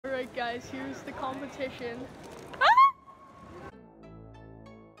guys, here's the competition.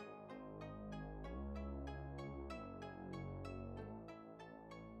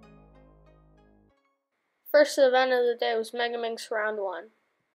 First event of the day was megaminx round 1.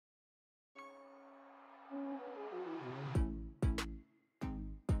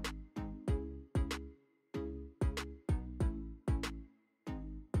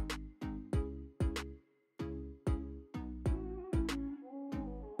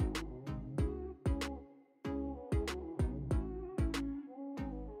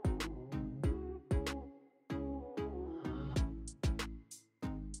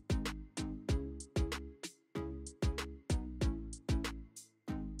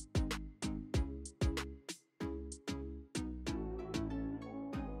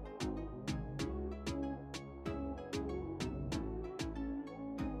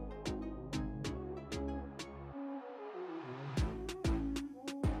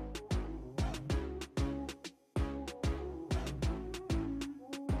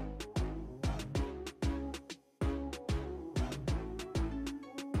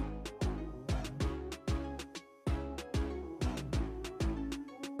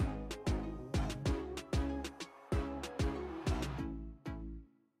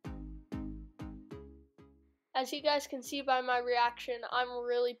 As you guys can see by my reaction, I'm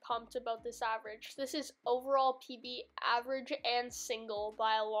really pumped about this average. This is overall PB average and single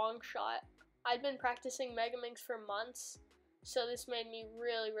by a long shot. I'd been practicing megaminx for months, so this made me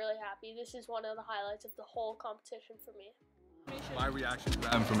really happy. This is one of the highlights of the whole competition for me. My reaction to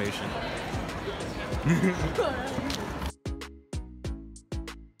that information.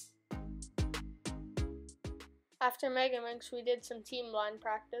 After megaminx, we did some team blind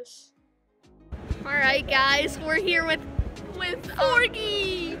practice. Alright guys, we're here with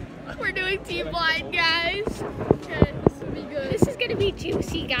Forgy! We're doing team blind, guys. Okay, this will be good. This is gonna be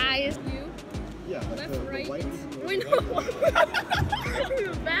juicy, guys. You? Yeah, left, right. Wait,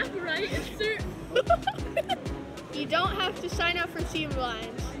 Back, right, insert. You don't have to sign up for team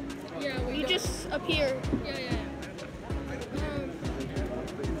blinds. Yeah, you just appear. Yeah.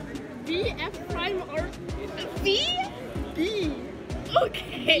 V, F prime, R. V? B.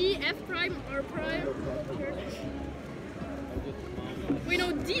 Okay. D, F prime, R prime. Wait,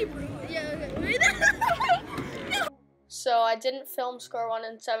 no, D, bro. Yeah, okay. So I didn't film score 1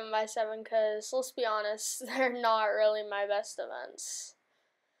 and 7x7 because, let's be honest, they're not really my best events.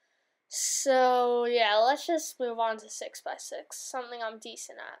 So yeah, let's just move on to 6x6, something I'm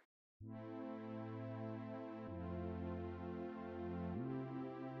decent at.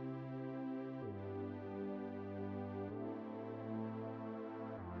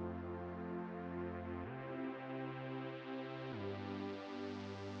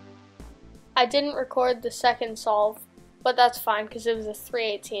 I didn't record the second solve, but that's fine because it was a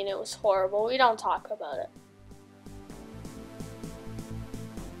 318. It was horrible. We don't talk about it.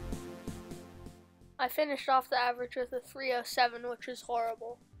 I finished off the average with a 307, which is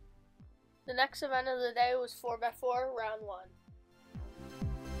horrible. The next event of the day was 4x4, round 1.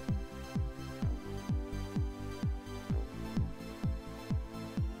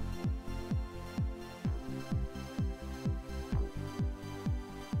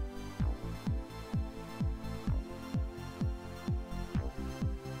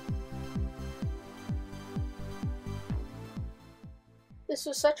 This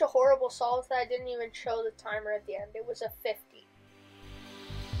was such a horrible solve that I didn't even show the timer at the end. It was a 50.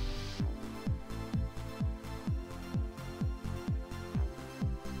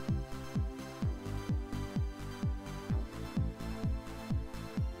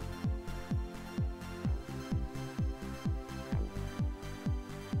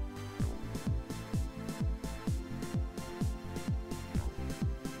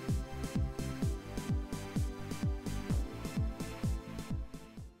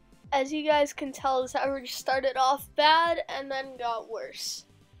 As you guys can tell, this average started off bad and then got worse.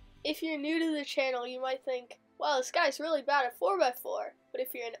 If you're new to the channel, you might think, wow, this guy's really bad at 4x4. But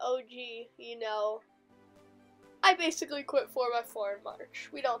if you're an OG, you know, I basically quit 4x4 in March.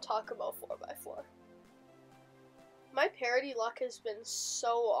 We don't talk about 4x4. My parity luck has been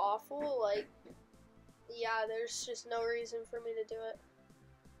so awful, like, yeah, there's just no reason for me to do it.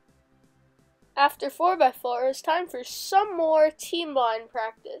 After 4x4, it's time for some more team blind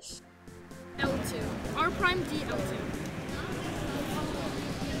practice. L2. R prime D L2.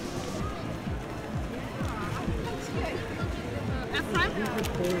 F prime.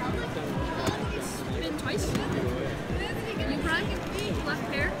 Spin twice. U prime. Left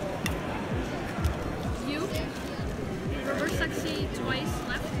pair. U. Reverse sexy twice.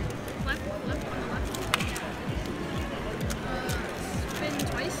 Left. Left on the left. Spin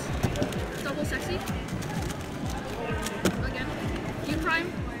twice. Go sexy. Again. U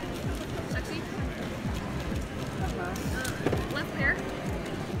prime. Sexy. Left pair.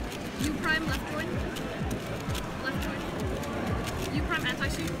 U prime left join. Left join. U prime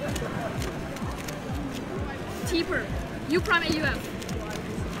anti-suit. T-per. U prime AUF.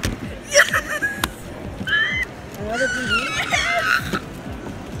 Another PD?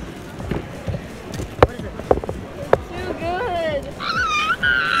 What is it? Too good.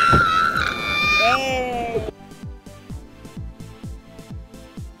 Hey!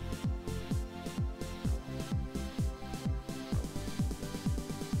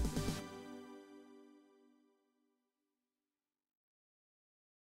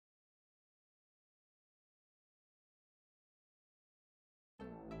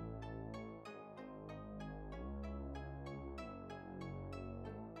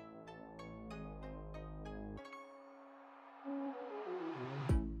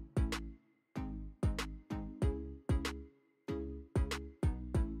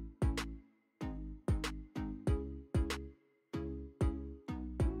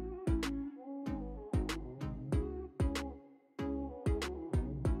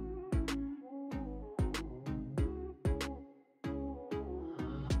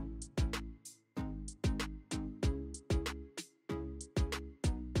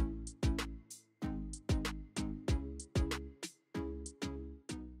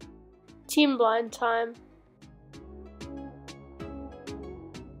 Team blind time.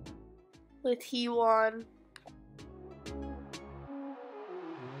 With He1.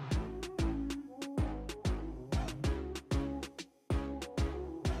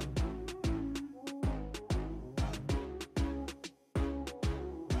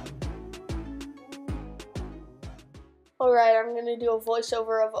 Alright, I'm gonna do a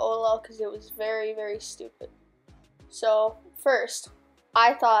voiceover of OLL because it was very, very stupid. So, first,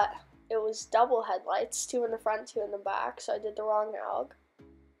 I thought it was double headlights, 2 in the front, 2 in the back, so I did the wrong alg.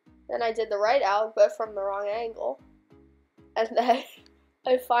 Then I did the right alg, but from the wrong angle. And then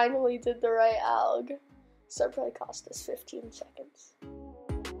I finally did the right alg. So it probably cost us 15 seconds.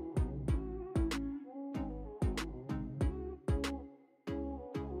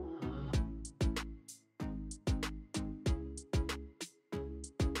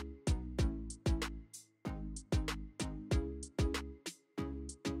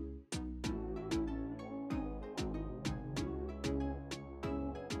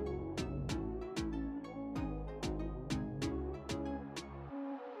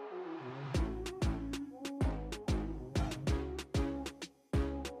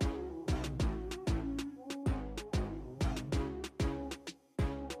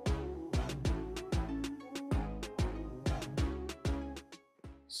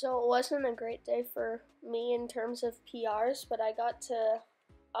 So it wasn't a great day for me in terms of PRs, but I got to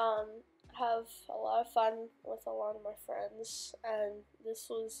have a lot of fun with a lot of my friends, and this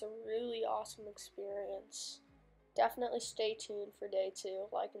was a really awesome experience. Definitely stay tuned for day 2,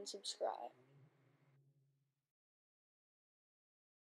 like and subscribe.